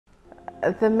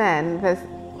the men,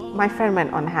 my friend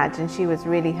went on Hajj and she was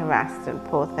really harassed, and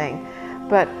poor thing.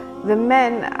 But the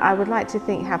men, I would like to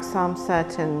think, have some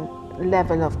certain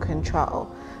level of control.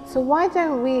 So why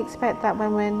don't we expect that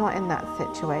when we're not in that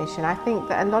situation? I think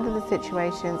that a lot of the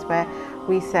situations where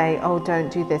we say, oh, don't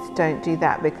do this, don't do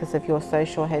that because of your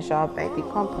social hijab may be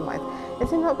compromised.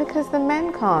 Is it not because the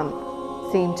men can't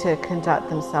seem to conduct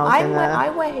themselves I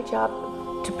wear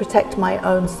hijab to protect my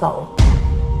own soul.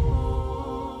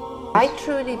 I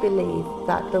truly believe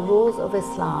that the rules of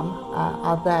Islam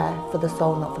are there for the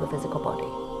soul, not for the physical body.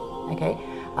 Okay,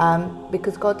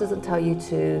 because God doesn't tell you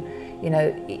to,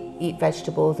 eat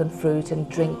vegetables and fruit and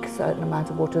drink a certain amount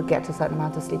of water, get to a certain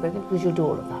amount of sleep. I think because you'll do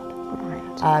all of that.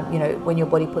 Right. When your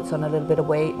body puts on a little bit of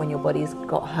weight, when your body's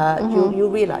got hurt,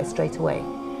 you'll realize straight away.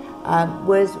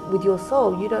 Whereas with your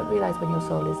soul, you don't realize when your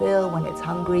soul is ill, when it's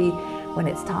hungry, when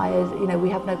it's tired. We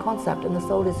have no concept, and the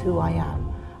soul is who I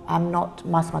am. I'm not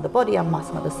Masma the body, I'm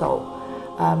Masma the soul.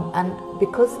 And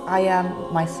because I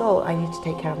am my soul, I need to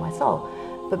take care of my soul.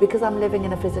 But because I'm living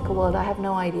in a physical world, I have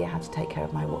no idea how to take care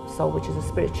of my soul, which is a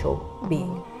spiritual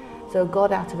being. So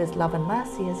God, out of His love and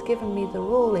mercy, has given me the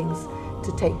rulings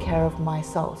to take care of my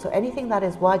soul. So anything that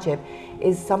is wajib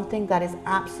is something that is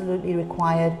absolutely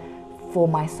required for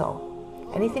my soul.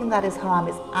 Anything that is haram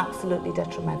is absolutely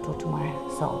detrimental to my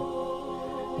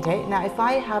soul. Okay, now if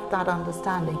I have that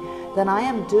understanding, then I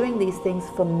am doing these things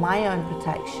for my own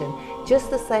protection. Just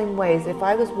the same way as if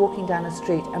I was walking down a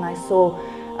street and I saw,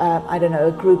 I don't know,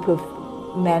 a group of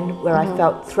men where I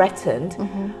felt threatened,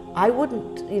 I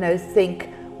wouldn't, think,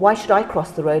 why should I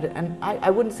cross the road? And I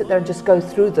wouldn't sit there and just go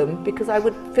through them, because I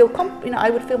would feel,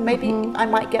 maybe I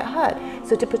might get hurt.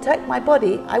 So to protect my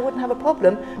body, I wouldn't have a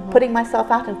problem putting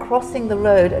myself out and crossing the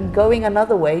road and going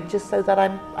another way just so that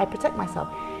I protect myself.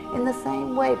 In the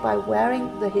same way, by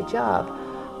wearing the hijab,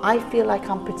 I feel like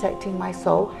I'm protecting my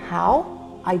soul. How?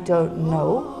 I don't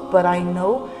know, but I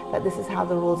know that this is how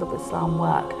the rules of Islam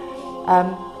work.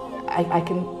 I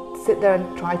can sit there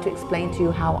and try to explain to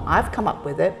you how I've come up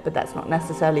with it, but that's not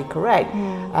necessarily correct.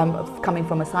 Coming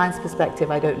from a science perspective,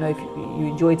 I don't know if you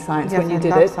enjoyed science when you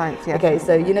did it. Science, yes. Okay,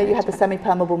 so you had the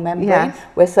semi-permeable membrane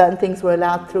where certain things were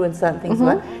allowed through and certain things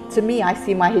weren't. To me, I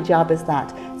see my hijab as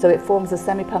that. So it forms a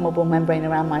semi-permeable membrane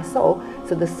around my soul,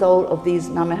 so the soul of these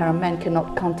non-mahram men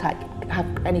cannot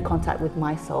have any contact with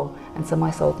my soul, and so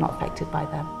my soul is not affected by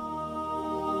them.